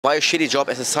Why a shitty job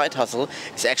as a side hustle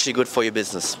is actually good for your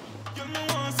business.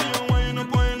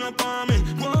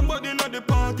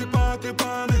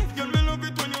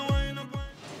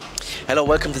 Hello,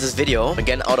 welcome to this video.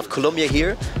 Again, out of Colombia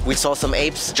here. We saw some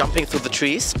apes jumping through the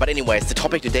trees. But anyways, the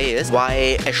topic today is why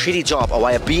a shitty job or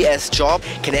why a BS job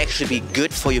can actually be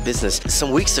good for your business.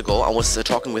 Some weeks ago, I was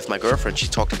talking with my girlfriend. She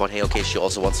talked about, hey, okay, she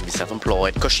also wants to be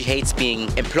self-employed because she hates being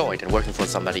employed and working for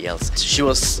somebody else. She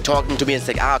was talking to me and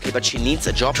said, okay, but she needs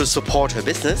a job to support her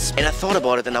business. And I thought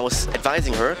about it and I was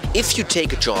advising her, if you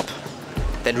take a job,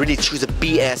 then really choose a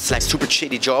BS, like super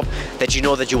shitty job that you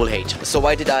know that you will hate. So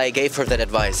why did I give her that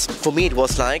advice? For me it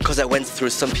was like, because I went through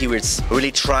some periods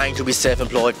really trying to be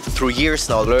self-employed through years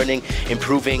now, learning,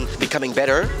 improving, becoming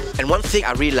better. And one thing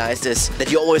I realized is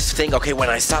that you always think, okay, when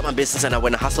I start my business and I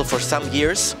want to hustle for some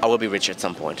years, I will be rich at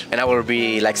some point. And I will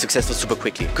be like successful super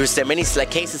quickly. Because there are many like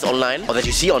cases online or that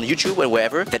you see on YouTube and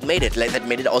wherever that made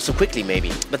it also quickly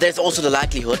maybe. But there's also the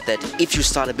likelihood that if you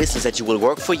start a business that you will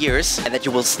work for years and that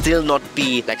you will still not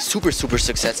be like super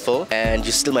successful and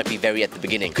you still might be very at the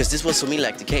beginning. Because this was for me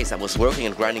like the case. I was working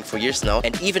and grinding for years now,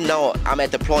 and even now I'm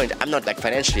at the point, I'm not like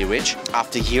financially rich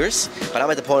after years, but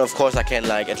I'm at the point, of course, I can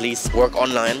like at least work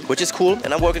online, which is cool,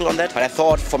 and I'm working on that. But I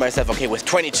thought for myself, okay, with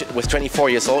 24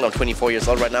 years old, I'm 24 years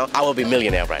old right now, I will be a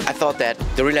millionaire, right? I thought that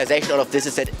the realization out of this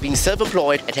is that being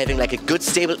self-employed and having like a good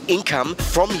stable income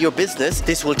from your business,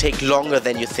 this will take longer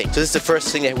than you think. So this is the first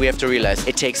thing that we have to realize.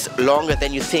 It takes longer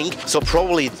than you think. So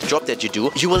probably the job that you do,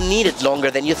 you will need it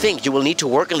longer than you think. You will need to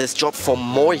work in this job for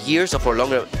more years or for a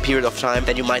longer period of time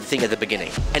than you might think at the beginning.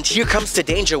 And here comes the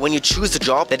danger when you choose a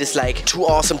job that is like too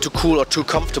awesome, too cool, or too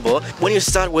comfortable. When you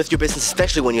start with your business,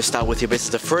 especially when you start with your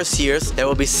business, the first years, there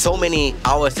will be so many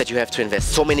hours that you have to invest,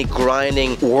 so many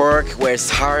grinding work where it's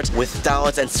hard with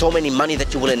doubts, and so many money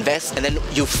that you will invest, and then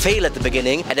you fail at the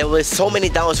beginning, and there will be so many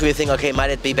doubts where you think, okay, might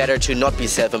it be better to not be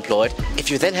self-employed? If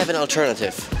you then have an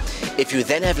alternative, if you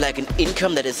then have like an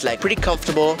income that is like pretty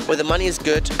comfortable, where the money is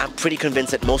good, I'm pretty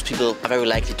convinced that most people are very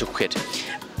likely to quit.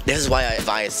 This is why I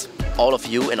advise all of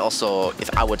you, and also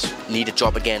if I would need a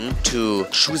job again, to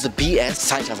choose a BS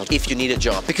side hustle if you need a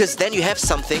job. Because then you have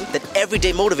something that every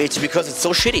day motivates you because it's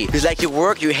so shitty. It's like you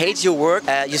work, you hate your work,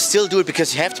 you still do it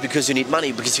because you have to, because you need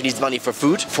money, for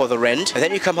food, for the rent. And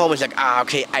then you come home and it's like,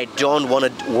 okay, I don't want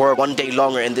to work one day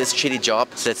longer in this shitty job,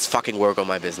 so let's fucking work on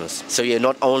my business. So you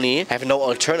not only have no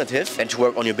alternative than to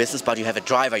work on your business, but you have a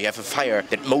driver, you have a fire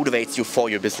that motivates you for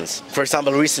your business. For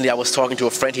example, recently I was talking to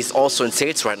a friend, he's also in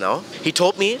sales right now. He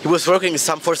told me he was working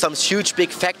for some huge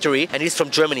big factory, and he's from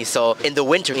Germany. So in the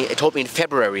winter, he told me in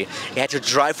February, he had to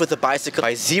drive with a bicycle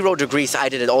by 0 degrees. I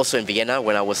did it also in Vienna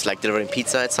when I was like delivering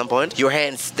pizza at some point. Your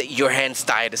hands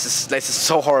die. This is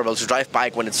so horrible to drive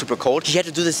bike when it's super cold. He had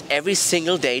to do this every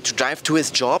single day to drive to his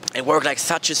job and work like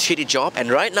such a shitty job. And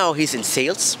right now he's in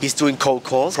sales. He's doing cold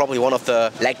calls. Probably one of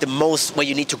the most where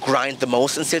you need to grind the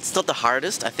most in sales. It's not the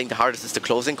hardest. I think the hardest is the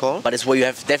closing call, but it's where you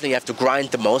definitely have to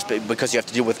grind the most because you have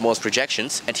to deal with most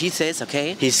rejections. And he says,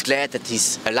 okay, he's glad that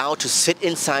he's allowed to sit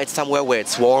inside somewhere where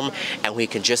it's warm and we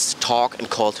can just talk and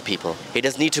call to people. He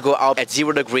doesn't need to go out at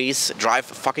 0 degrees, drive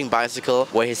a fucking bicycle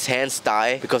where his hands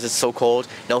die because it's so cold.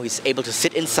 No, he's able to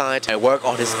sit inside and work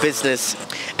on his business,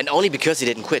 and only because he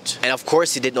didn't quit. And of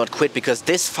course he did not quit because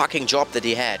this fucking job that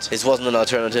he had, this wasn't an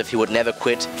alternative. He would never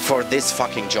quit for this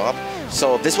fucking job.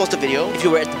 So this was the video. If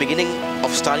you were at the beginning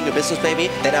of starting your business maybe,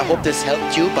 then I hope this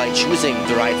helped you by choosing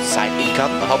the right side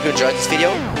income. I hope you enjoyed this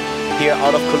video. Here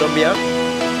out of Colombia,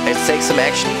 let's take some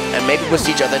action and maybe we'll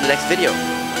see each other in the next video.